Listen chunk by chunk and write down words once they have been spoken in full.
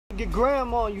get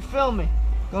Grandma, you feel me?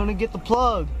 Gonna get the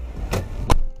plug.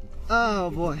 Oh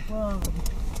boy.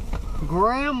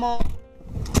 Grandma.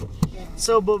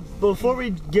 So, but before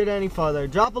we get any farther,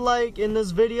 drop a like in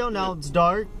this video. Now it's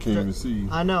dark. Can't even see.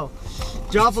 I know.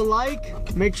 Drop a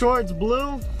like. Make sure it's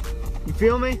blue. You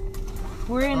feel me?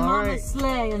 We're in Mama's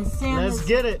sleigh and Santa's. Let's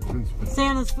get it.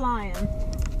 Santa's flying.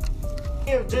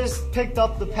 We have just picked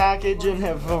up the package and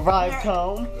have arrived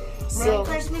home. Merry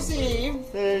Christmas Eve.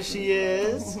 There she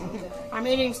is. I'm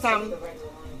eating some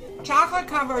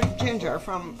chocolate-covered ginger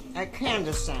from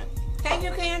Candace sent. Thank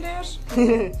you, Candace.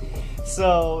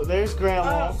 So there's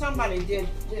Grandma. Oh, somebody did.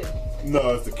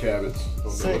 No, it's the cabbage.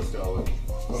 Say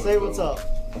what's up.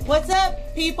 What's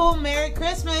up, people? Merry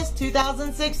Christmas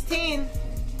 2016.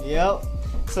 Yep.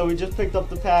 So we just picked up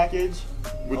the package.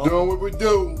 We're doing what we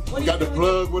do. We got the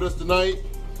plug with us tonight.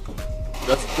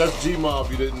 That's G-Ma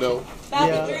if you didn't know.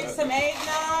 About to drink some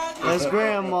eggnog. That's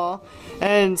Grandma.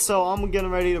 And so I'm getting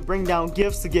ready to bring down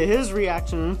gifts to get his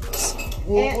reaction.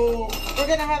 We're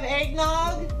gonna have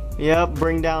eggnog. Yep,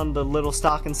 bring down the little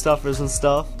stocking stuffers and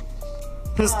stuff.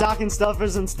 Stocking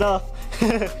stuffers and stuff.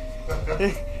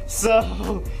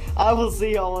 So, I will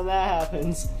see y'all when that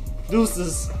happens.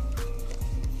 Deuces.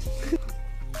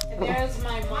 And there's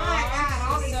my mom. Oh my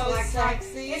God, all these So electronics.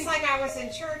 sexy. It's like I was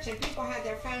in church and people had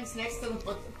their phones next to them.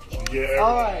 Yeah.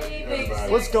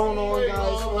 Alright, what's going on,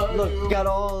 guys? Look, got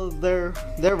all their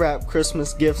wrapped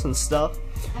Christmas gifts and stuff.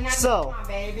 And that's So, my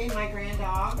baby, my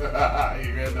granddog. Your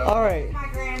granddog. alright, My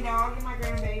granddog and my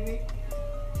grandbaby.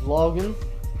 Logan,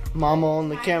 Mama on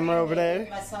the camera over there.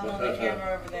 My son on the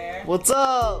camera over there. What's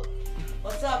up?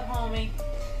 What's up, homie?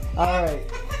 Alright,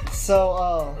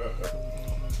 so,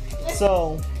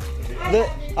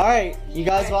 alright, you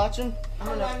guys watching? I'm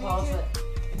gonna pause it.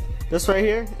 This right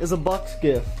here is a Buck's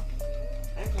gift.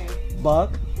 Okay.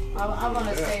 Buck, I want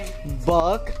to say.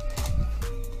 Buck,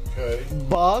 Okay.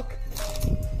 Buck,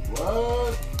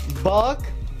 What? Buck,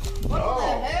 What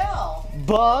the hell?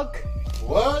 Buck,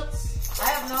 What? I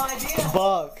have no idea.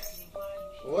 Buck.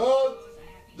 What?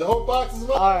 The whole box is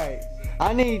mine? Alright,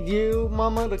 I need you,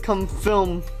 Mama, to come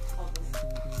film.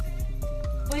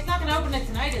 Well, he's not gonna open it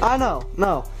tonight, is he? I know,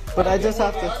 no, but I just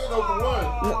have I to. can open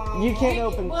one. No, you can't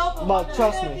open. Buck,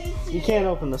 trust me, you can't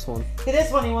open this one. Okay,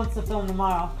 this one he wants to film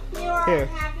tomorrow. You are Here. a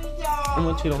happy dog. I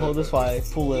want you to hold this while I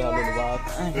pull it out of the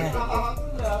box. Okay.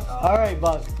 Alright,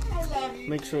 Buck, I love you.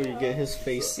 make sure you get his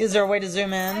face. Is there a way to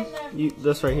zoom in?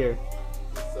 This right here.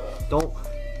 Don't,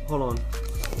 hold on.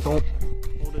 Don't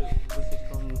hold it with your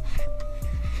thumb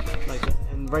like that.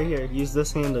 And right here, use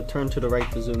this hand to turn to the right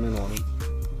to zoom in on him.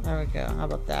 There we go. How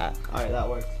about that? Alright, that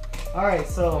works. Alright,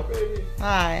 so,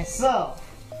 Hi.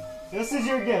 this is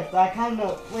your gift. I kind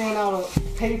of ran out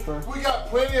of paper. We got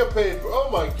plenty of paper. Oh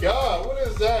my God, what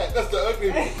is that? That's the ugly.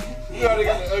 You already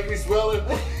got the ugly sweater.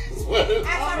 That's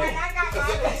alright, I got my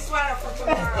ugly sweater for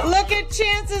tomorrow. Look at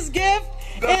Chance's gift.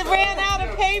 It ran out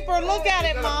of paper. Look at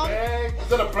it, Mom. Is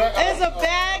that a bag? There's a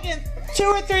bag and 2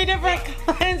 or 3 different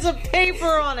kinds of paper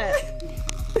on it.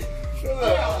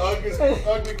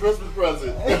 Ugly Christmas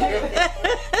present.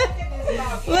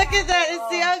 Look at that. It's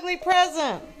the ugly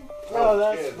present. Oh,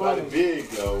 that's It's funny. mighty big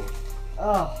though.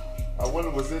 Oh, I wonder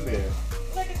what's in there.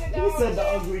 Look at the he dog. said the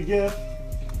ugly gift.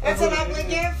 It's an ugly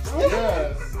gift.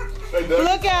 Yes. Hey, Doug,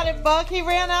 Look at it, Buck. He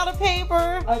ran out of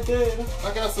paper. I did.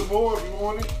 I got some more if you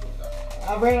want it.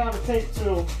 I ran out of tape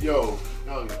too. Yo,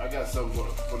 I got something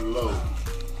for the low.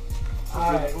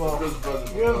 Alright, well, Christmas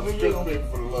present. good for you. Christmas paper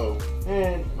for the low.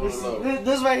 and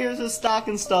this right here is his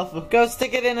stocking stuffer. Go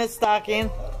stick it in his stocking.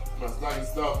 My stocking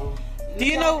stuffer. Do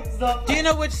you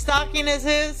know which stocking is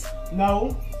his?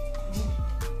 No.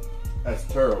 That's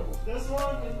terrible. This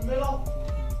one in the middle.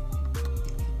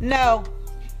 No.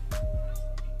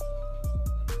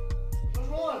 Which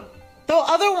one? The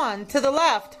other one to the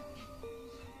left.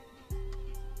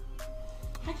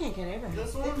 I can't get over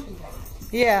This one?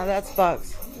 Yeah, that's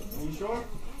Buck's. Are you sure?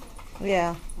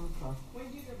 Yeah. When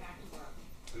do you go back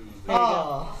to work?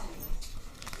 Oh,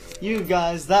 you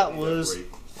guys, that was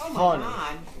funny.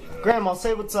 God. Grandma,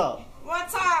 say what's up.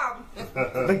 What's up?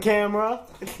 The camera.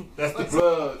 That's the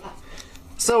plug.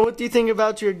 So, what do you think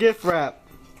about your gift wrap?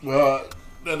 Well,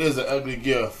 that is an ugly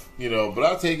gift, but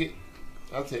I'll take it.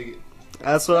 I'll take it.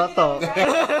 That's what I thought.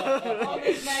 All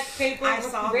this match paper I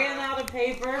saw ran that. out of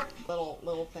paper.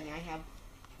 Little thing I have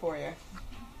for you.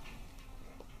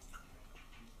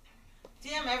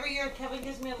 Damn, every year Kevin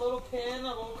gives me a little pin, a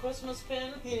little Christmas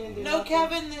pin. He didn't do No nothing.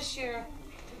 Kevin this year.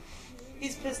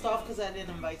 He's pissed off because I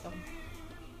didn't invite them.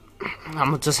 I'm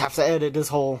gonna just have to edit this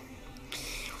whole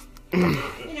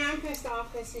I'm pissed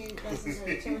off because he doesn't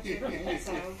really church with me,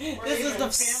 so. This is the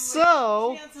family.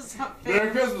 So, Chances of Merry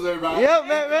family. Christmas, everybody. yep,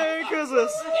 Merry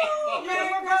Christmas.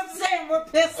 We're both saying we're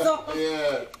pissed off.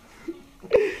 Yeah.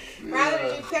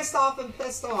 Rather be pissed off than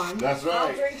pissed on. That's I'll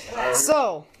right. drink to that.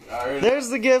 So, I heard there's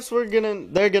the gifts they're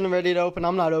getting ready to open.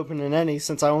 I'm not opening any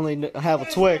since I only have a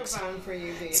There's Twix. no fun for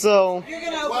you, B. So, You're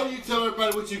gonna Why open. do you tell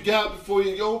everybody what you got before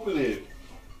you open it?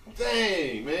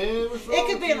 Dang, man. What's wrong It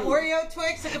could with be an you? Oreo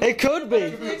Twix. it could It be.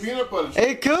 could be a peanut butter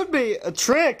It could be a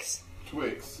Trix.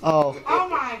 Twix. Oh, Oh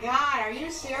my God, are you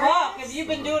serious? Fuck, if you've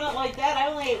been doing it like that, I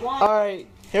only ate one. all right.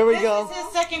 Here we This go. is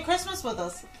his second Christmas with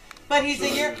us. But he's a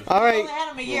year. All right. We only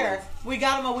had him a year. We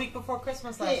got him a week before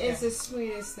Christmas last He year. is the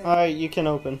sweetest thing. All right, you can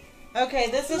open.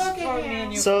 Okay, this is Look for at me and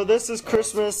him. you. So this is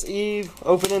Christmas Eve.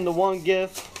 Opening the one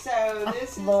gift. So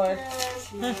this is Lord.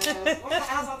 Christmas. What the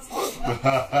hell's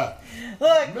that?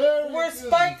 Look, Merry where Christmas.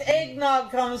 spiked eggnog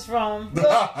comes from. Look,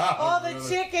 all the Really?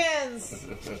 chickens.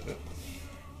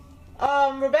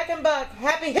 Rebecca and Buck,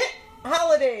 happy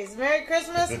holidays, Merry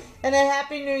Christmas, and a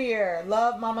Happy New Year.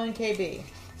 Love, Mama and KB.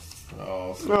 Oh,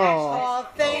 Oh, Oh,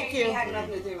 thank He you. had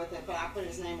nothing to do with it, but I put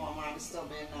his name on when I was still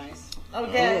being nice.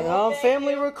 Okay.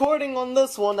 family recording on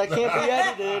this one that can't be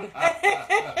edited.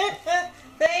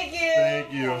 Thank you.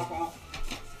 thank you.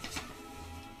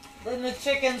 And the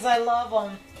chickens, I love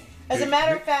them. As a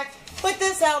matter of fact, put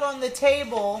this out on the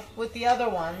table with the other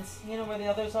ones. You know where the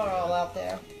others are, all out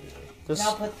there. This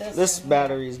Now put this this in.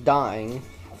 battery's dying.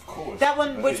 Of course. That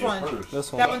one, which Hey, one? first.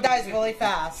 This one. That one dies really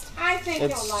fast. I think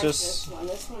It's you'll like just- this one.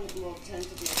 This one will tend to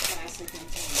be a classic in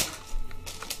time.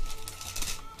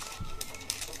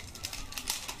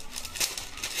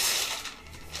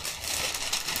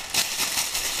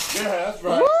 Yeah, that's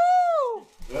right. Woo!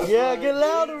 That's Yeah, right. get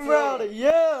loud and into rowdy. it.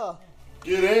 Yeah.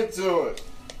 Get into it.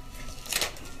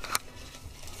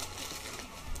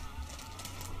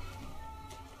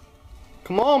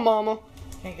 Come on, Mama.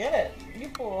 Can't get it. You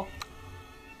pull.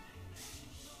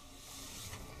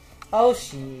 Oh,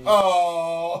 she.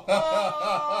 Oh.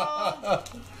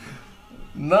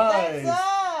 Nice. That's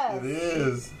us. It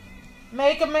is.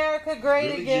 Make America great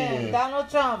Great again. again. Donald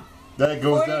Trump. That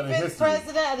goes down in 45th history.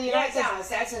 president of the United States. Yes,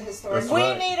 that's a historic. That's We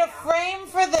right. need a frame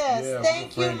for this. Yeah,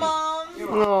 Thank we'll you, frame it. Mom.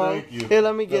 Oh, Thank you. Here,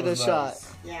 let me That get a was shot.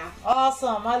 nice. Yeah.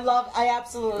 Awesome. I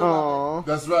absolutely love Aw.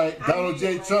 That's right. Donald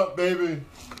J. Trump, baby.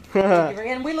 it.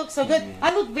 And we look so good.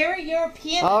 I look very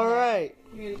European. All in that. right.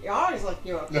 You always look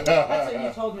European. That's what you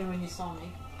told me when you saw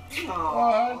me.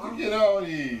 Oh, how'd you get all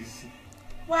these?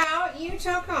 Well, you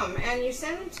took them and you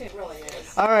sent them to. It really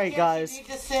is. All right, Yes, guys. You need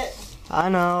to sit. I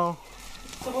know.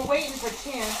 So we're waiting for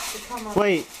Chance to come up.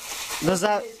 Wait. Does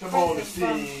that? His Come on, present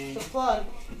from see. The plug.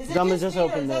 Is it I'ma just just me, or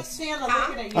open is that this. Santa Huh?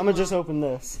 looking at you, I'm gonna Mom? just open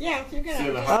this. Yeah, you're See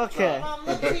the gonna. hot Okay. Mom,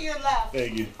 look to your left.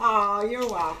 Thank you. Oh, you're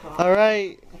welcome. All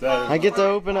right. That I get to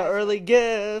open an early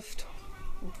gift.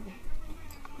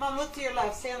 Mom, look to your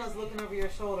left. Santa's looking over your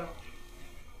shoulder.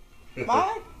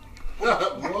 What?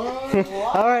 What?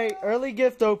 All right, early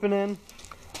gift opening.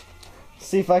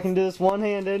 See if I can do this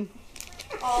one-handed.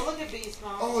 Oh, look at Beast,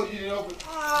 Mom. Oh, you didn't open.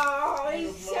 Oh,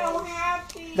 he's so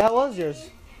happy. That was yours.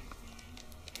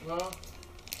 Huh?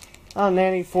 Oh,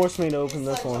 Nanny forced me to open He's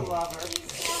this such a one. lover.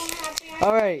 He's so happy.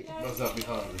 All right, Must not be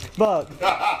hungry. Bug.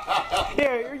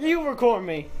 Here, you record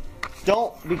me.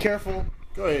 Don't be careful.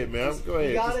 Go ahead, man. Go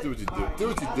ahead. got Just it? do what you do. Do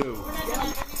what you do.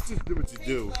 Just do what you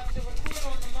do. Left to record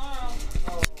on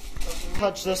tomorrow.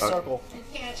 Touch this circle.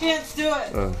 Chance, do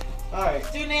it. All right.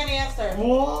 Do Nanny Esther.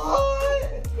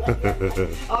 What?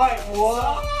 All right.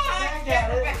 What? Back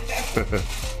at it.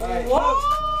 All right. What?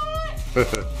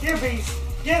 Here, Beast.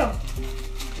 Get him.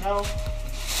 No.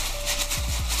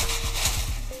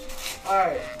 All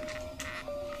right.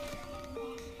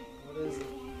 What is it?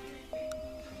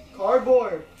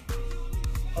 Cardboard.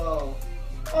 Oh.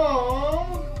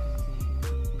 Oh.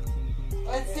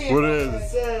 Let's see. What if- is It it?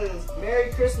 says,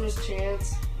 "Merry Christmas,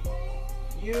 Chance.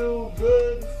 You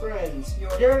good friends.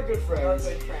 You're good We're friends."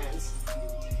 good friends.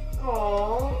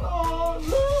 Oh,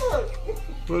 look.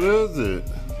 What is it?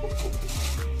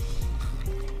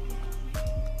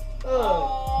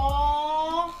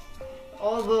 Oh,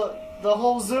 Aww. the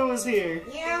whole zoo is here.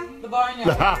 Yeah. The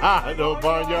barnyard. No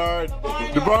barnyard.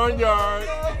 The barnyard.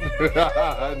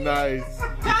 Nice.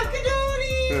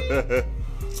 Cock-a-doodle.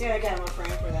 Yeah, I got him a frame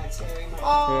for that too.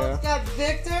 Oh, Yeah. it's got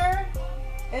Victor.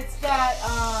 It's got,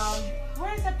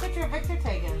 where is that picture of Victor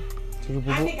taken?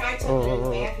 I think I took it in the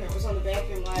bathroom. It was on the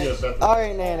bathroom ledge. Yeah, that's All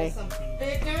right, Nanny. Some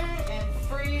Victor and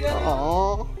Frida.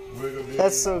 Oh,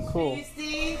 that's so cool.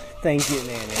 Beastie. Thank you,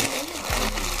 Nanny.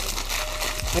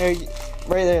 There,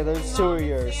 right there. There's two of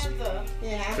yours, Santa.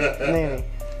 Yeah. Nanny.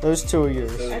 Those two are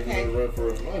yours. Okay. Run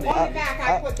for his money. On the back,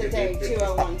 I put the date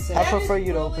 2016. I prefer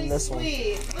you to open this one.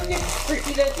 Sweet. Look at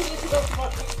Frida.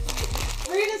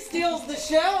 Frida steals the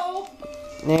show.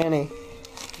 Nanny,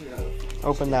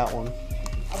 open that one.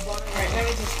 Alright, let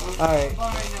me just. Alright.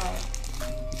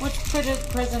 Which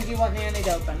present do you want Nanny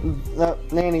to open? No,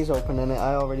 Nanny's opening it.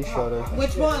 I already showed her.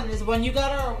 Which one? Is one you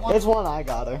got her or one? It's one I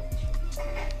got her.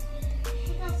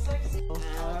 Look how sexy.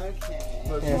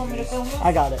 Okay. You want me to film this?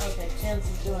 I got it. Okay, Chance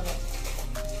is doing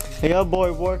it. Hey, your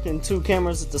boy working 2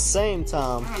 cameras at the same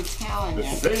time. I'm telling The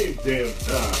you. same damn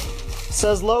time.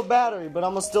 Says low battery, but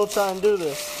I'm gonna still try and do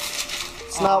this.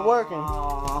 It's not working.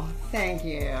 Oh, thank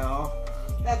you.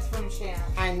 That's from Shan.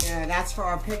 I know, that's for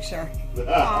our picture. Oh,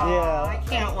 Yeah. I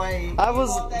can't wait. I was,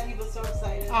 That he was so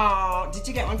excited. Oh, did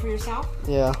you get one for yourself?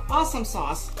 yeah. Awesome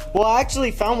sauce. Well, I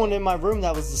actually found one in my room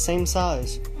that was the same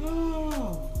size.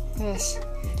 Oh, Yes.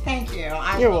 thank you.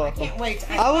 You're welcome. I can't wait.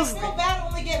 I was- I feel bad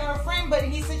only getting her a frame, but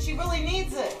he said she really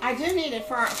needs it. I do need it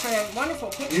for a wonderful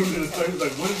picture. He was in the store, he was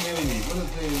like, what does Nanny need? What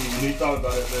does Nanny need? And he thought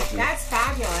about it. That's it. That's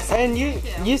fabulous. And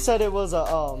Thank you said it was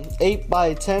a 8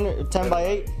 by 10 or 10 by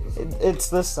 8. It's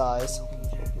this size.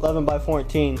 11 by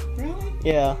 14. Really?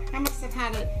 Yeah. I must have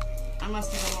had it. I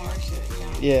must have enlarged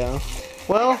it. Yeah.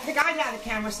 Well, The guy down at the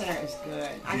camera center is good.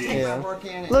 I take Yeah. my work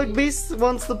in. look, Beast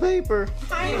wants the paper.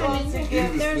 Hi, He honey. wants to He give.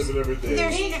 was There's- slipping everything.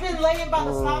 there's- He's been laying by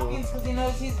the stockings because he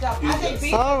knows he's got. I think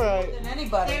Beast All right. than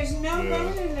anybody. There's no Yeah.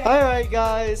 bone in there. All right,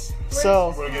 guys. I'm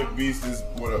So, gonna get Beast this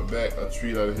what a bag a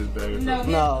treat out of his bag or No,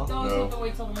 something. No. don't No. have to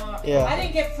wait till tomorrow. Yeah. I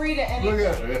didn't get Frida Look anything.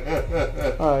 at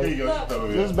it. All right. Here you go. Look. Throw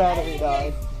it this in. battery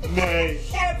died. Nay.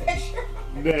 Got a picture.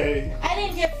 Nay. I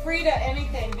didn't get Frida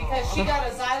anything because she got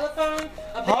a xylophone.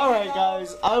 A baby All right, doll,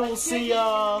 guys. I a will see. chicken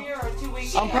from here or 2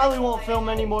 weeks I ago. probably won't film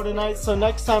anymore tonight. So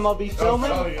next time I'll be I'm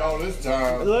filming. telling you all this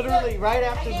time. Literally right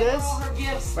after I gave her this. all her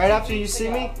gifts Right 2 after you weeks see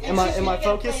ago. me, And am she I should get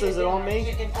focused? plated Is it on me,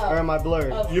 chicken or am I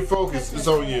blurred? Your focus is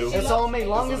on you. It's on me.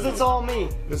 Long as it's on me.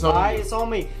 It's on Alright, you. it's on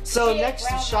me. So She ate next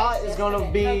brown shot rice is gonna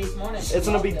yesterday. be, No, this morning she it's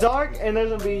gonna be loved it. dark, and there's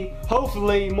gonna be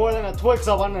hopefully more than a Twix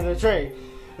up under the tree.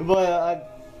 But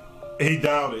He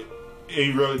doubted.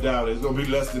 He really doubted. It's gonna be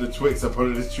less than a Twix up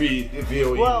under the tree if he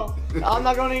don't well, eat it. I'm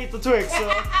not gonna eat the Twix.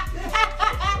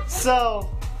 So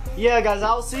yeah, guys,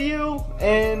 I'll see you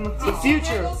in the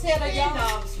future. Wiggles had a He young.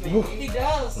 loves me. He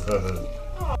does.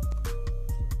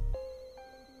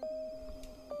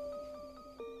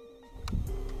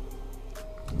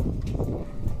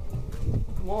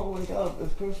 Come on, wake up!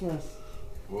 It's Christmas.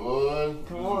 Boy,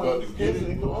 Come you on, about it's to get Christmas.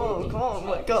 it. Come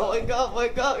on,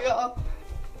 wake up, y'all.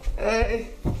 Hey.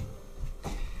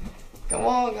 Come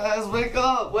on, guys, wake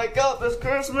up, it's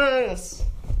Christmas.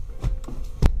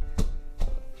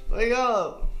 Wake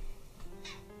up.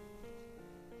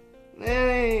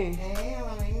 Nanny. Hey,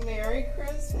 honey, Merry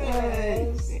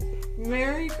Christmas. Hey.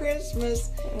 Merry Christmas.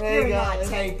 Hey, You're guys. not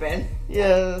taping.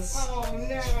 Yes. Oh,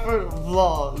 no. For the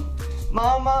vlog.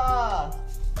 Mama.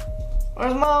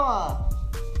 Where's Mama?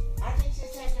 I think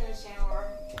she's taking a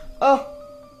shower. Oh.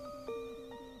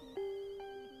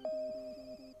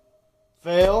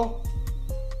 Fail.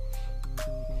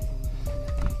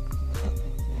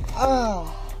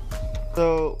 Ah.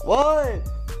 So what?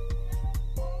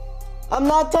 I'm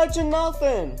not touching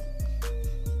nothing.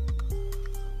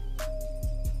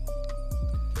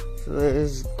 So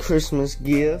there's Christmas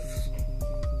gifts.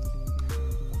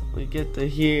 We get to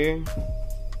here.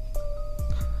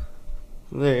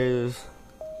 There's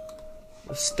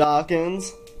the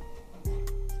stockings.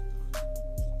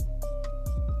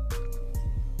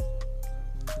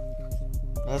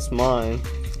 That's mine.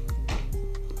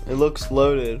 It looks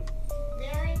loaded.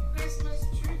 Merry Christmas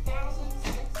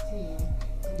 2016.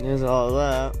 There's all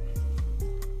that.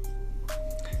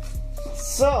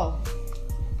 So,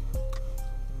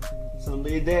 it's gonna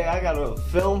be a day I gotta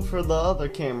film for the other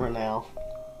camera now.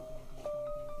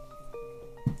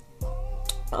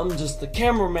 I'm just the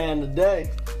cameraman today.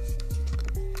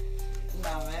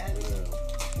 Love it.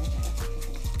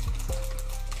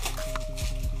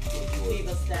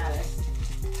 Diva status.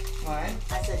 What?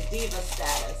 I said diva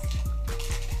status.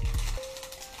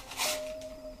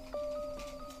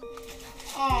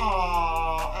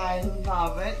 Oh, I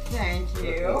love it. Thank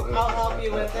you. I'll help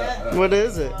you with it. What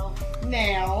is it? Well,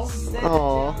 Nails. sit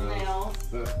Aw. down now.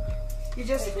 You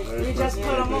just put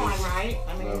them on, right?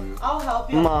 I mean, Love you. I'll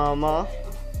help you. Mama.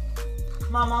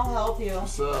 Mom, I'll help you.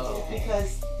 What's up?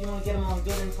 Because you want to get them on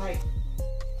good and tight.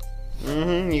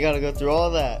 You gotta go through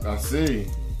all that. I see.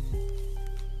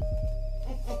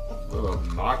 A little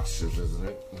obnoxious, isn't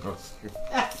it?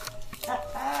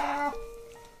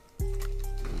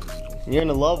 You're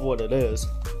gonna love what it is.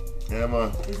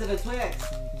 Emma. Is it a Twix?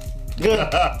 Good.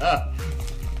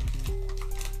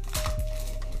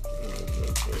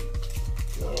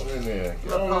 in there.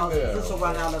 Get Look, on in there. this will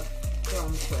run out of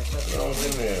film quick. Get on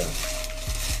in there.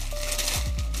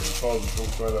 Pause before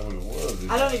we find out what it was.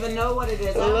 I don't even know what it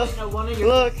is. I only know one of your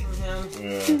Look. gifts from him.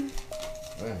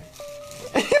 Yeah. Man.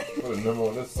 Put a number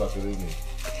on this sucker, didn't he?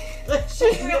 She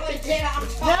really did.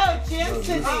 No, Jim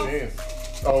said he.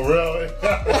 Oh, really?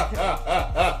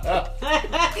 Well, thank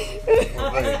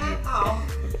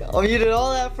you. Oh, you did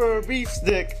all that for a beef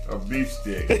stick. A beef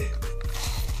stick.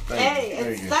 Hey,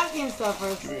 it's stocking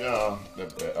stuffers. Give me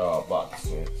that box.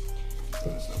 Yeah.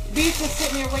 Beef is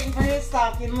sitting here waiting for his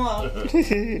stocking. Look.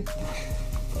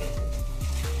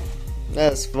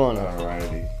 That's funny.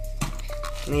 Alrighty.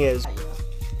 He is.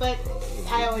 But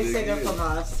I always say they're from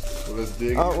us. Well, let's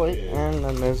dig Oh, wait, in. and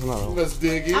then there's another one. Let's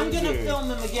dig in. I'm gonna film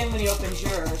him again when he opens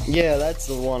yours. Yeah, that's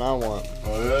the one I want.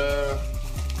 Oh, yeah.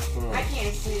 I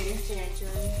can't see. Can't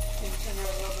turn it a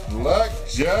little bit.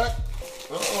 Blackjack.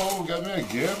 Uh-oh, got me a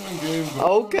gambling game.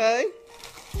 Okay.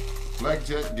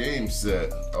 Blackjack game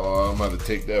set. Oh, I'm about to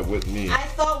take that with me. I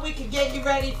thought we could get you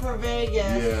ready for Vegas.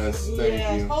 Yes,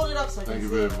 thank you. Hold it up so I Thank can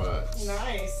you see. very much.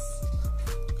 Nice.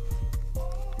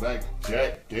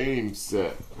 Blackjack game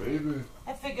set, baby.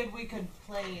 I figured we could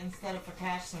play instead of for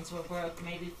cash since we're broke,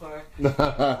 maybe for, For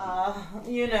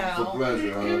you know.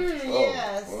 pleasure, huh?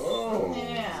 Yes. Oh.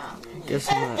 Yeah. Get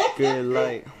some good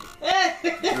light.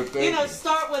 You know,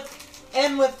 start with,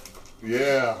 end with.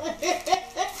 Yeah.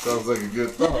 Sounds like a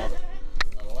good thought. I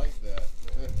like that.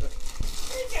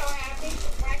 He's so happy.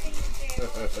 Wagging his tail.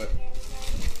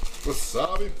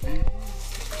 Wasabi, please.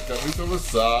 Got me some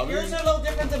wasabi. Yours are a little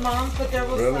different than mom's, but they're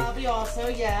wasabi also,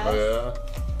 yes. Oh, yeah?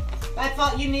 I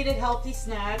thought you needed healthy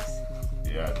snacks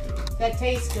Yeah, I do. that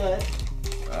taste good.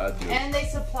 I do. And they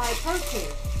supply protein.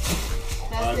 I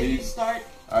That's when you need- start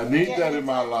I need that getting in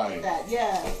my like life. that,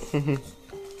 yes.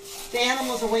 The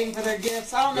animals are waiting for their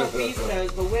gifts. I don't know if Beast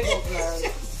knows, but Wiggles knows.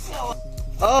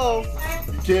 Oh,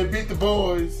 You can't beat the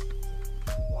boys.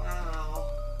 Wow.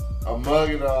 A mug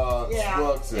and a Yeah.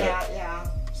 slug set. Yeah.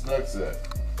 Snug set.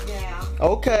 Yeah.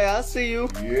 okay, I see you.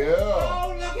 Yeah.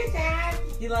 Oh, look at that.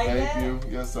 You like Thank that? you.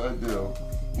 Yes, I do.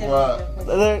 Yeah, What?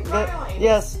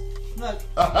 Yes. Look.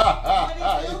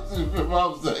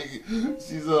 Mom's like,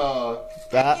 she's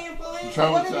That. Can't believe it. What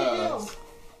traumatized.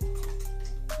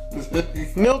 did he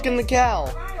do? Milking the cow.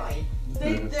 Riley.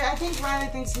 I think Riley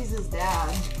thinks he's his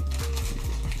dad.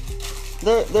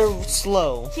 They're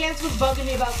slow. Chance was bugging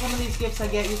me about some of these gifts I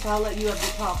get you, so I'll let you have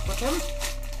the talk with him.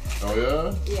 Oh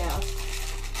yeah? Yeah.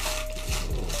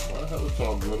 I have a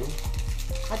talk with him.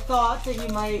 I thought that you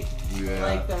might Yeah.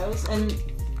 like those, and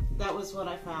that was what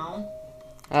I found.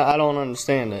 I don't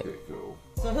understand it. Okay, cool.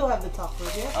 So he'll have the talk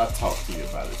with you. I'll talk to you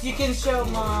about it. You can show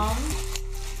mom.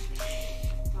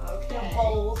 Okay. The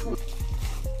bowls.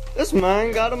 This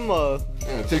man got a mug.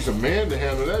 Man, it takes a man to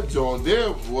handle that joint there,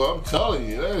 boy. I'm telling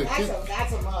you.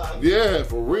 That's a mug. Yeah,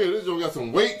 for real. This joint got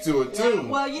some weight to it, too.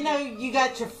 Well, you know, you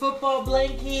got your football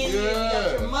blanket, you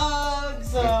got your mug,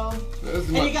 so. This is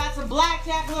And you my, got some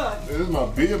blackjack. Look. this is my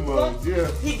beer mug, yeah.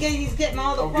 He's getting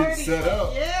all the I'm getting party set stuff.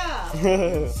 up.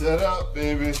 Yeah. Set up,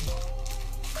 baby.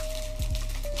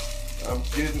 I'm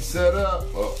getting set up.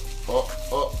 Up.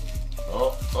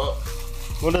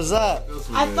 What is that? This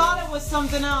one I is. thought it was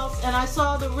something else, and I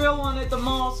saw the real one at the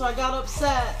mall, so I got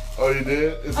upset. Oh, you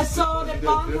did? I saw it at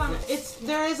Bonton. Bonton.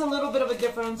 There is a little bit of a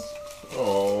difference.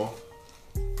 Oh.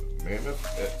 Man,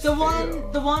 that's The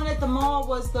one at the mall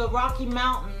was the Rocky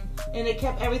Mountain, and it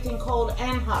kept everything cold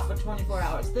and hot for 24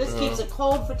 hours. This keeps it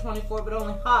cold for 24, but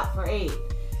only hot for 8.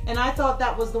 And I thought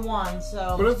that was the one, But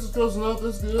so that's close enough.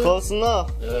 That's good. Close enough.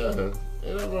 Yeah.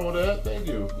 Ain't nothing wrong with that. Thank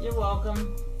you. you're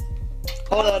welcome.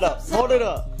 Hold that up. Hold it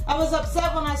up. I was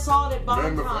upset when I saw it at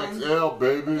Remember Bonton. XL,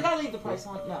 baby. Did I leave the price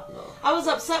on? No. I was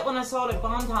upset when I saw it at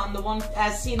Bonton, the one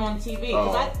as seen on TV,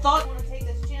 because Oh. I thought I want to take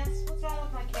this chance. What's wrong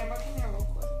with my camera? Come here real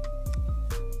quick.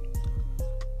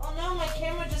 Oh no, my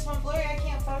camera just went blurry. I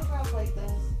can't photograph like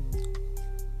this.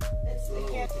 It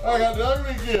can't. I got the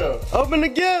ugly gift. Open the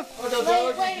gift. I got the Wait,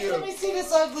 ugly let gift. me see this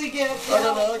ugly gift. I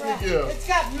got the ugly gift. It's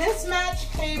got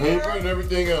mismatched Paper paper. and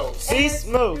everything else. See, It's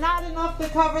smooth. not enough to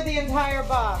cover the entire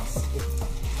box.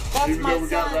 That's Even my though we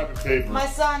got son. wrapping paper. My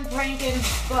son pranking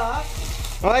Buck,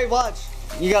 All right, watch.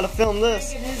 You gotta film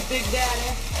this. pranking his big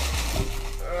daddy.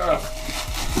 Ah,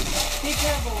 Be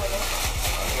careful with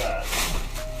I got it.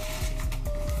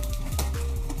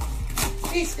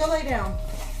 it. Peace, go lay down.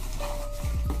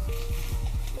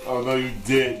 Oh, no, you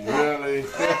didn't. Really?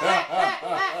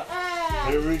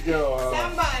 Here we go. Huh?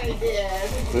 Somebody did.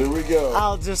 Here we go.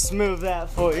 I'll just smooth that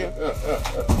for you.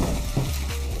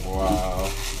 Wow.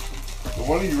 No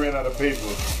wonder you ran out of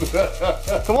paper.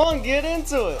 Come on, get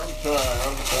into it. I'm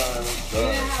trying. You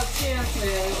know how Chance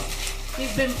is.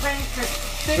 He's been pranked for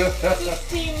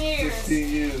 16 years. 16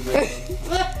 years, man.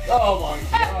 Oh my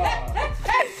God.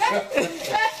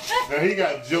 Now he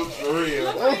got jokes for real.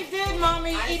 Look what he did,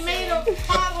 Mommy. He made a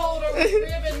pot holder with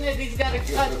ribbon that he's got to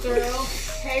cut through.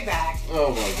 Payback.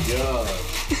 Oh my God.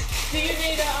 Do you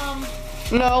need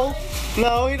a,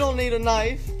 No, you don't need a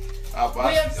knife. we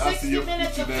have I see 60 your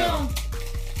minutes of future now. film.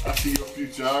 I see your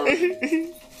future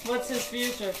already. What's his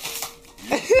future?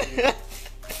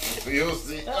 You'll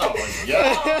see. Oh my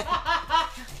God.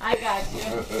 I got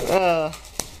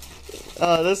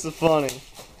you. This is funny.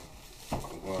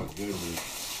 Oh my goodness.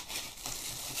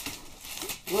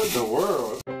 What in the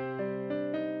world?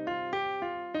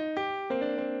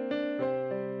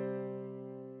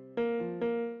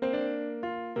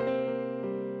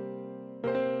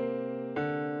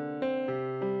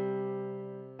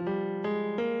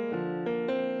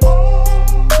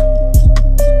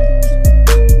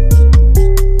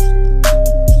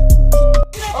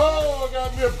 Oh, I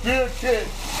got me a beer kit.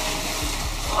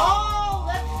 Oh,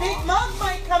 that big mug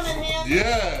might come in handy.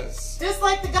 Yes. Just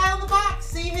like the guy on the box.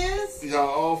 See his? Yeah,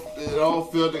 it all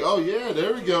fell together. Oh yeah,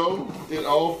 there we go. It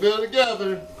all fell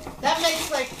together. That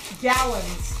makes like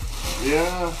gallons.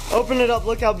 Yeah. Open it up.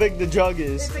 Look how big the jug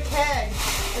is. It's a keg.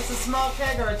 It's a small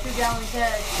keg or a 2-gallon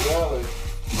keg. Really.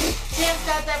 Chance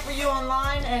got that for you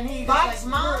online, and he was Box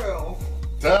like, Mom. brew.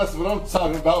 That's what I'm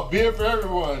talking about. Beer for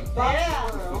everyone.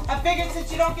 Yeah. I figured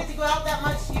since you don't get to go out that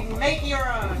much, you can make your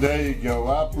own. There you go.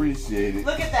 I appreciate it.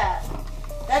 Look at that.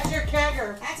 That's your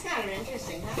kegger. That's kind of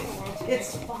interesting. How in the world do you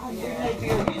It's make- fun to make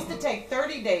beer. It used to take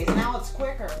 30 days. Now it's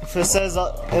quicker. If it says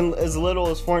in as little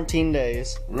as 14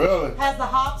 days. Really? Has the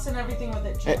hops and everything with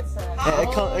it. Chance said.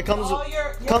 It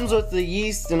comes with the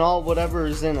yeast and all whatever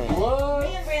is in it. What?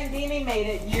 Me and Randini made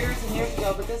it years and years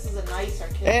ago, but this is a nicer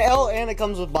kit. And it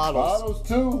comes with bottles. Bottles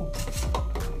too.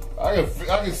 I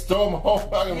can store my own.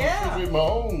 I can Yeah. refrigerate my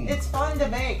own. It's fun to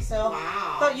make, so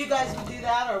Wow. thought you guys would do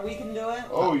that, or we can do it.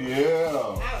 Oh yeah.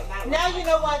 That Now you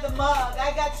know why the mug.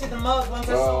 I got you the mug once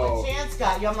I saw Oh. what Chance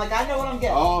got you. I'm like, I know what I'm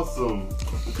getting. Awesome.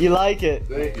 You like it?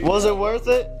 Thank you. Was it worth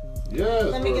it? Yes.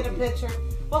 Let me get a picture.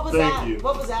 What was Thank that? you.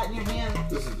 What was that in your hand?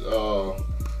 This is The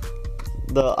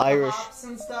The Irish. hops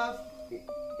and stuff.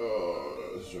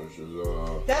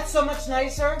 sure, That's so much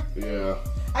nicer. yeah.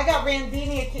 I got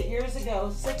Randini a kit years ago,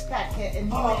 6-pack kit,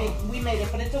 and we made it,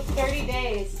 but it took 30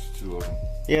 days. There's 2 of them.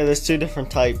 Yeah, there's 2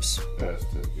 different types. That's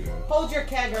it, yeah. Hold your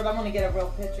kegger, I'm gonna get a real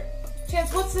picture.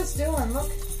 Chance, what's this doing? Look,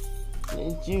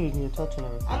 You're touching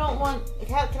everything. I don't want.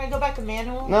 Can I go back to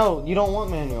manual? No, you don't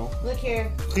want manual. Look here.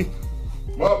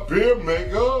 My beer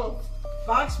maker.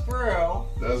 Box brew.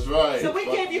 That's right. So we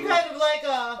gave you kind of like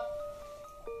a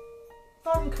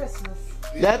fun Christmas.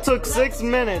 That took 6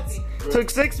 minutes. Took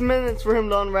 6 minutes for him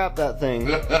to unwrap that thing.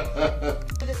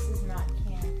 This is not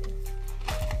candy.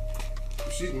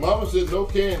 Mama said no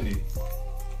candy.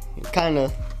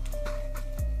 Kinda.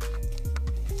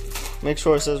 Make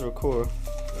sure it says record.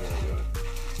 There we go.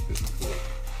 This is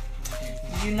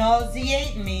cool. You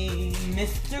nauseate me,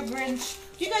 Mr. Grinch.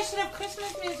 You guys should have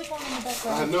Christmas music on in the I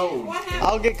background. know. What happened?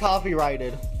 I'll get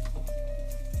copyrighted.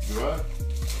 Do I?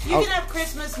 You can have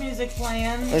Christmas music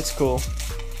playing. It's cool.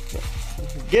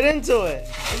 Get into it.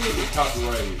 I need to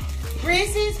copyright it.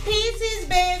 Reese's Pieces,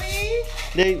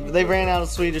 baby. They ran out of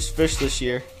Swedish fish this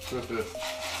year.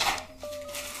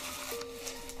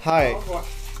 Alright.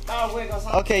 Oh, Wiggles.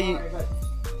 I'm Okay, sorry, but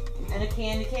And a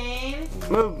candy cane.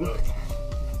 Move.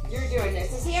 you're doing this.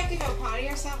 Does he have to go potty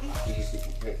or something?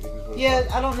 Yeah,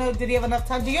 I don't know. Did he have enough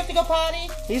time? Do you have to go potty?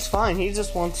 He's fine. He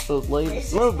just wants to lay.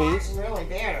 He's Move, just bees. farting really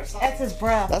bad or something. That's his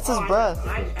breath. That's his Oh, breath.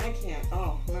 I can't.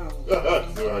 Oh, no.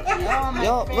 Oh, my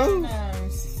Yo, move.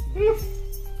 pheromones.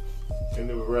 And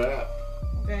the wrap.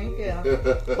 Thank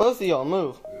you. Both of y'all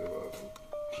move.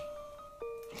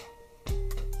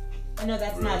 I know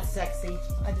that's not sexy.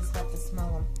 I just have to smell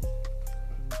them.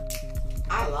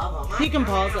 I love them. You can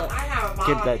pause it. I have a Get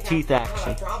bottle that of teeth ketchup,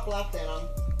 action. a drop left in them.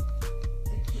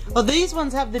 Well, these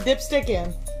ones have the dipstick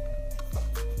in.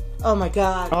 Oh my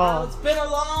god. Oh. Wow, it's been a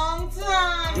long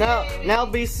time. baby. Now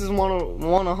Beast is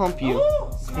wanna hump you.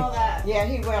 Ooh, smell that. Yeah,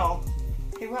 he will.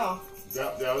 He will.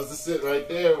 That was the sit right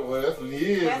there. Well, that's from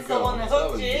years That's the ago. one that I'm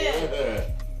hooked telling you in. Yeah.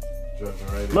 Jumping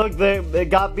right in. Look, they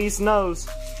got Beast's nose.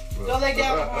 Go lay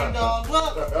down, corn dog.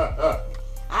 Look.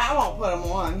 I won't put him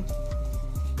on.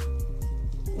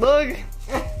 Look.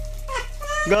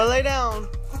 Go lay down.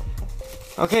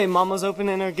 Okay, Mama's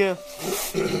opening her gift.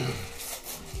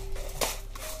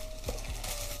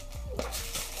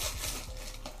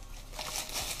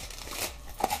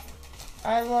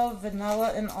 I love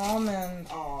vanilla and almond.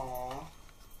 Aww.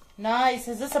 Nice.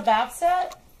 Is this a bath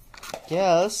set?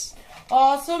 Yes.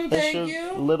 Awesome, That's thank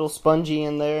your you. little spongy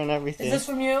in there and everything. Is this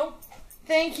from you?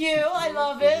 Thank you, I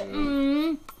love it.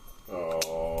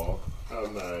 Oh, how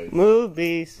nice.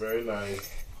 Movies. Very nice.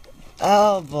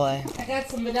 Oh boy. I got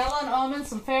some vanilla and almonds,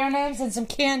 some Fairnames, and some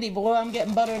candy. Boy, I'm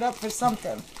getting buttered up for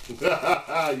something.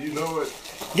 You know it.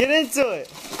 Get into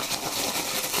it.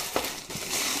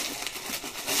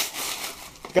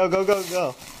 Go, go, go,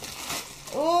 go.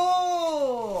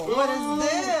 Ooh, what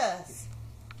is this?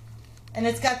 And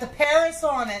it's got the Paris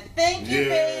on it. Thank you,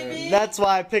 Yeah. baby. That's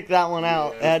why I picked that one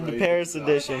out. Yeah, It had the right. Paris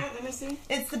edition. Let me see.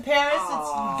 It's the Paris.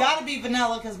 Aw. It's got to be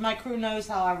vanilla because my crew knows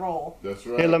how I roll. That's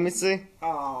right. Here, let me see.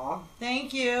 Aw.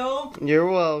 Thank you.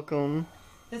 You're welcome.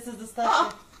 This is the stuff.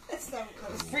 Oh, it's so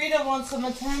close. Frida wants some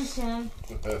attention.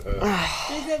 She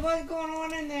said, what's going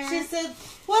on in there? She said,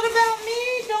 "What about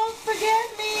me? Don't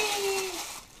forget me."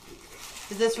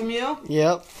 Is this from you?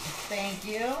 Yep. Thank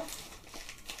you.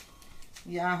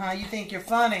 Yeah, you think you're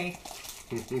funny.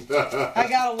 I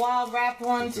got a wild wrapped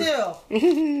one too.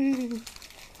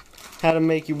 Had to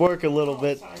make you work a little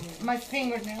bit. My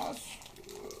fingernails.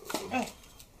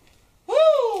 Oh.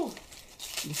 Woo!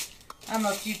 I'm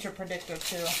a future predictor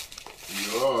too.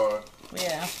 You are.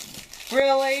 Yeah.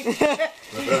 Really?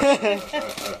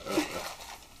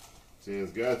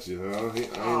 Chance got you, huh? I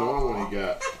ain't know what he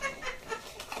got.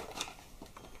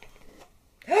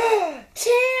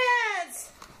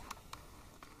 Chance!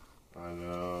 I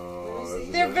know.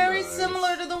 Isn't They're that very nice?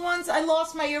 similar to the ones I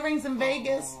lost my earrings in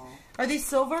Vegas. Are these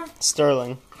silver?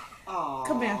 Sterling. Aw.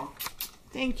 Come here.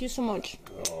 Thank you so much.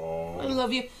 I Oh,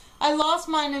 love you. I lost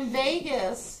mine in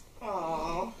Vegas.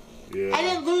 Aw. yeah. I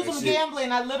didn't lose And them she-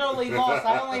 gambling. I literally lost.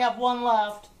 I only have one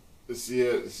left. She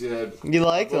had You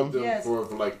like bought them? Yes. for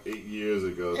like 8 years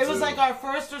ago. It was too. like our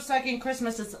first or second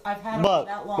Christmas I've had them But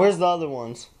that long. where's the other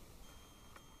ones?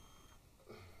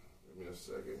 Give me a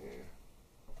second here.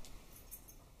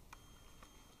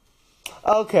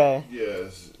 Okay.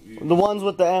 Yes. The ones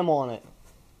with the M on it.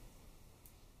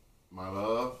 My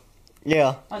love?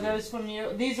 Yeah. Are those from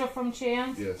you? These are from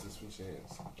Chance? Yes, it's from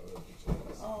Chance. I love from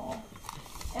Chance. Oh.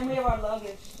 And we have our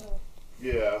luggage. So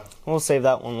Yeah. We'll save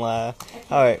that one last. I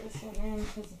can't Alright. get this one in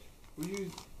 'cause Will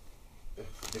you?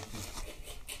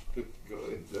 Go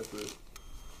ahead, that's it.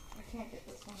 I can't get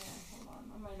this one in. Hold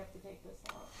on. I might have to take this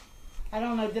out. I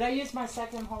don't know. Did I use my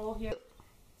second hole here?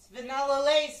 It's vanilla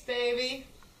lace, baby.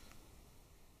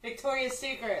 Victoria's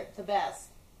Secret. The best.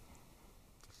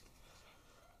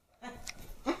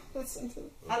 Listen to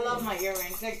them. I love my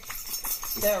earrings.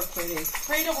 They're pretty.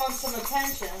 Frida wants some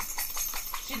attention.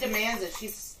 She demands it.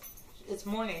 It's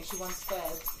morning. She wants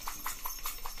fed.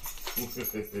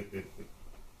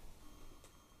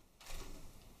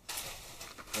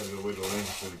 I'm gonna wait a long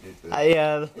to get there.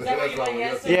 Yeah. Is that where you went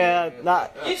yesterday? Yeah.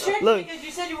 Not. You tricked Look. me because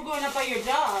you said you were going up by your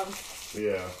job.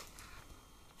 Yeah.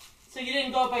 So you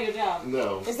didn't go up by your job.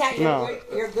 No. Is that No.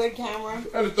 your good camera?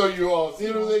 I just throw you off. See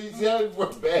what I'm saying? You see how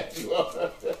bad you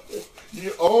are?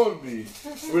 You own me.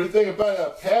 But the thing about it, I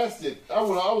passed it. I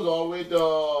was all the way at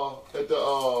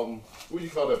the what do you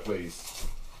call that place?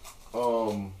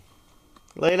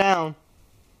 Lay down.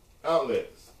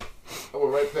 Outlets. I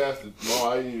went right past the mall.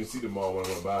 I didn't even see the mall when I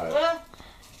went by it. Well,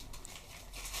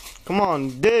 Come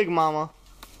on, dig, mama.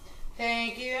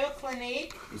 thank you,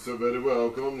 Clinique. You're so very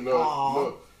welcome. You know, Aw.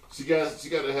 look, she got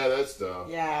to have that stuff.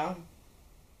 Yeah.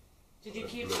 Did you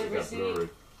keep Look, the it got receipt? blurry.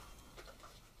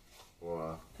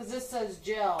 Wow. Because this says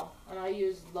gel, and I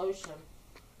use lotion.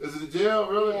 Is it a gel,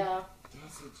 really? Yeah.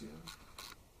 That's a gel.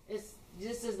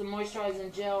 This is the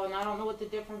moisturizing gel, and I don't know what the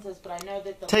difference is, but I know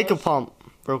that the Take a pump,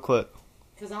 real quick.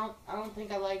 Because I don't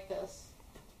think I like this.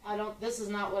 This is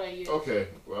not what I use. Okay.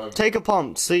 Well, Take a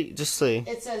pump. See, just see.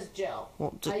 It says gel.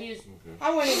 Well, I use,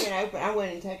 I wouldn't even open. I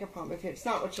wouldn't take a pump if it's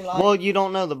not what you like. well, you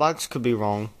don't know. The box could be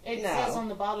wrong. it No. says on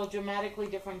the bottle dramatically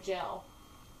different gel.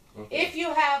 okay. If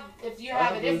you have it.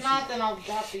 If listen. not, then I'll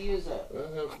have to use it.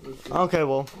 Okay,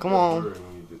 well, come on.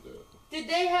 Did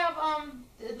they have a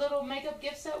little makeup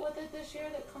gift set with it this year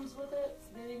that comes with it?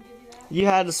 They didn't give you that? You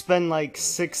had to spend like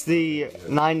 60,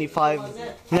 95, Was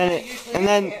it? and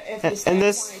then If you spend and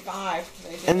this 25,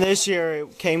 they do. and this year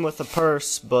it came with a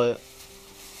purse, but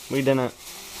we didn't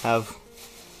have.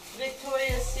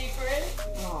 Victoria's Secret.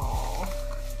 Aw.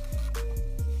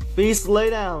 Beast, lay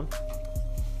down.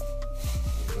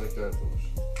 Like that.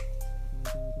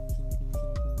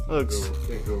 Looks,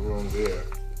 Can't go wrong there.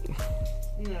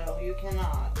 No, you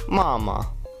cannot. mama.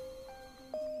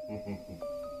 Yeah.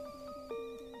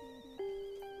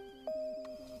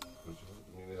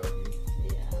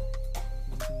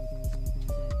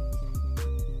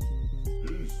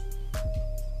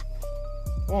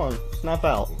 Come on, snap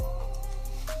out.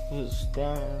 It's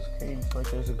down in this cage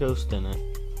like there's a ghost in it.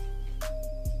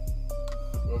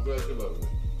 I'm glad you love me.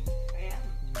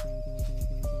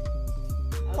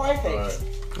 Perfect.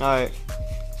 Alright.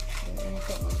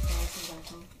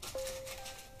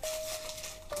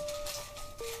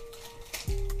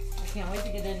 I can't wait to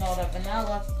get in all that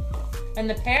vanilla. And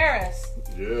the Paris.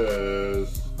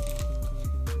 Yes.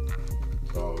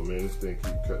 Oh man, this thing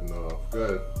keep cutting off. Go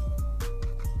ahead.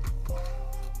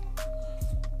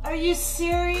 Are you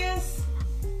serious?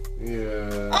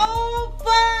 Yeah. Oh,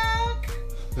 fuck!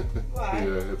 Yeah, I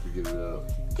have to get it out.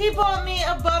 He bought me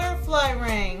a butterfly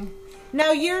ring.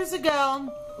 Now, years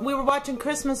ago, we were watching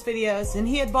Christmas videos, and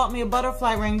he had bought me a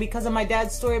butterfly ring because of my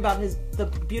dad's story about the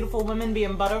beautiful women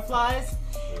being butterflies.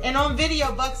 And on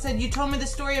video, Buck said, you told me the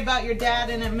story about your dad,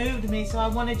 and it moved me, so I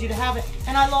wanted you to have it.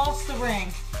 And I lost the ring.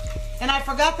 And I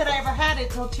forgot that I ever had it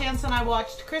till Chance and I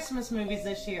watched Christmas movies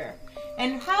this year.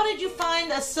 And how did you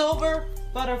find a silver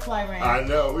butterfly ring? I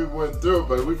know, we went through it,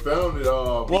 but we found it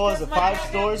all. What was it, 5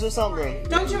 stores or something?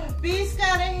 Don't you? Beast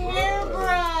got a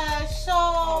hairbrush.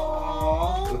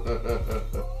 Oh.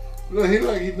 Look,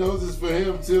 he knows this for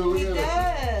him too. Look He at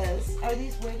does. Are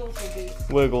these Wiggles or Beast?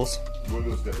 Wiggles. it.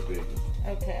 Wiggles got the baby.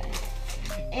 Okay.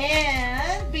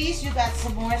 And Beast, you got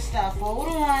some more stuff. Hold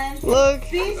on. Look.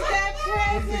 Beast got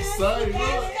presents. excited. Beast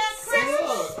got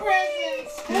Christmas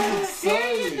presents.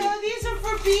 Here you go. These are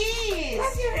for Beast.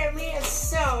 Look at me, it's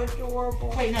so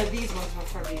adorable. Wait, no, these ones were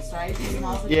for Beast, right? These ones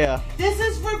also- Yeah. This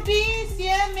is for Beast.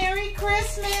 Yeah, Merry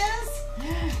Christmas.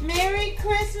 Merry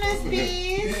Christmas, He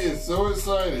Beast. is so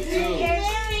excited too.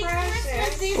 Merry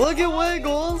Christmas. These Look are at all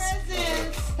Wiggles.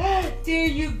 presents. There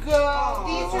you go.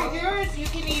 These are yours. You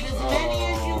can eat as many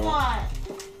as you want.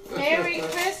 Merry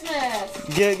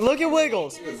Christmas. Look at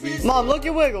Wiggles. Mom, look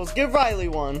at Wiggles. Give Riley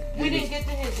one. We didn't get to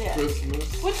his yet.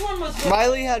 Christmas. Which one was which?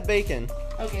 Riley had bacon.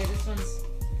 Okay, this one's...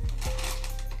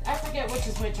 I forget which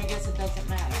is which. I guess it doesn't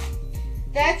matter.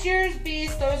 That's yours,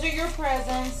 Beast. Those are your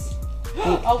presents.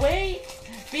 Oh, wait.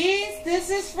 Beast, this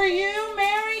is for you.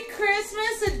 Merry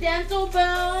Christmas, a dental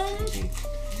bone.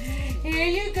 Here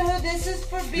you go. This is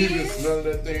for You just Beast. smell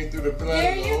that thing through the There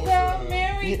plant. you go.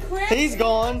 Merry Christmas. He's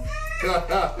gone.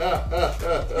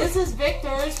 This is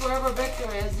Victor's, wherever Victor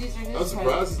is. These are his I'm presents.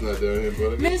 surprised it's not down here,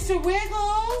 buddy. Mr.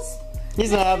 Wiggles. He's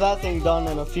gonna have that thing done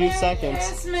in a few Merry seconds.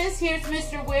 Christmas. Here's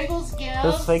Mr. Wiggles' gift.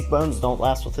 Those fake bones don't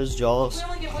last with his jaws. We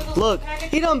only get Wiggles Look, package.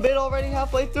 he done bit already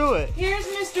halfway through it. Here's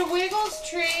Mr. Wiggles'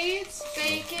 treats.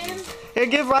 Bacon. Here,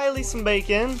 give Riley some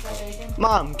bacon. Bacon.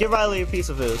 Mom, give Riley a piece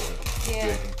of his.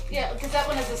 Yeah. Yeah, because that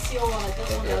one has a seal on it.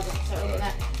 This one doesn't. So open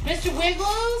that. Mr.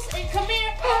 Wiggles, and come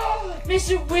here. Oh,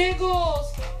 Mr.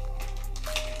 Wiggles.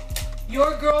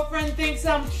 Your girlfriend thinks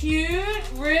I'm cute?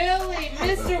 Really?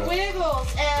 Mr.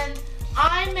 Wiggles. And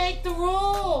I make the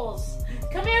rules.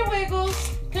 Come here,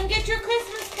 Wiggles. Come get your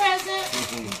Christmas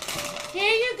present.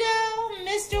 Here you go.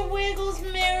 Mr. Wiggles,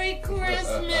 Merry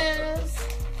Christmas.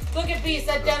 Look at Beast.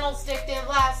 That dental stick didn't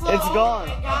last long. It's gone.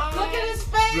 Oh my God. Look at his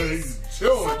face. He's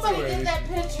chilling Somebody too, get ain't that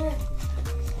picture.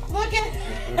 Look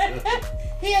at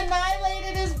he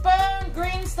annihilated his bone.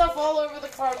 Green stuff all over the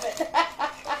carpet.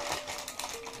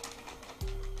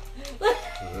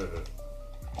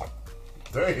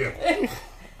 Damn.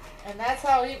 And that's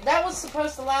how that was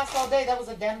supposed to last all day. That was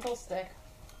a dental stick.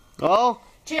 Oh,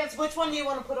 Chance, which one do you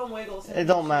want to put on Wiggles? it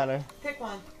don't matter. Pick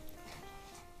one.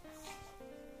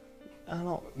 I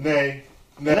don't. Nay.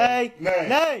 Nay, Nay.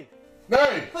 nay.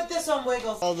 Nay. Put this on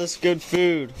Wiggles. All this good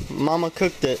food. Mama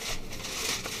cooked it.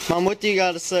 Mom, what do you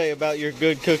got to say about your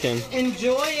good cooking?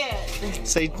 Enjoy it.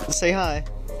 Say hi.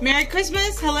 Merry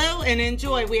Christmas, hello, and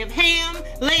enjoy. We have ham,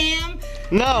 lamb.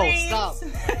 No, rams. stop.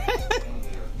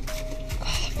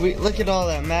 Look at all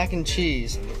that mac and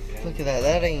cheese. Look at that.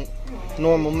 That ain't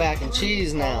normal mac and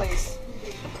cheese now.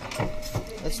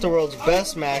 That's the world's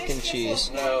best mac and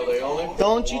cheese. No, they only put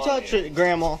Don't you one touch in. it,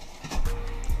 Grandma.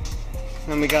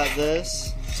 Then we got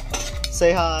this.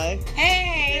 Say hi.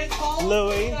 Hey,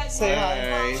 Louie, say hi.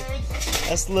 Hey.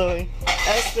 That's Louie.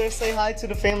 Esther, say hi to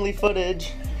the family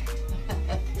footage.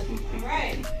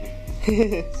 Right.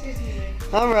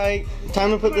 Alright,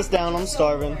 time to put this down. I'm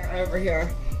starving. Over here.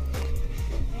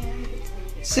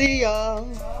 See ya.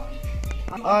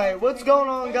 Alright, what's going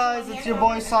on, guys? It's your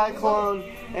boy Cyclone,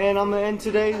 and I'm gonna end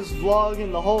today's vlog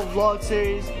and the whole vlog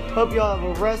series. Hope y'all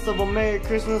have a rest of a Merry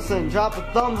Christmas, and drop a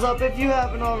thumbs up if you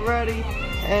haven't already.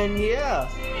 And yeah,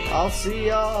 I'll see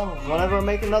y'all whenever I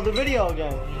make another video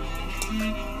again.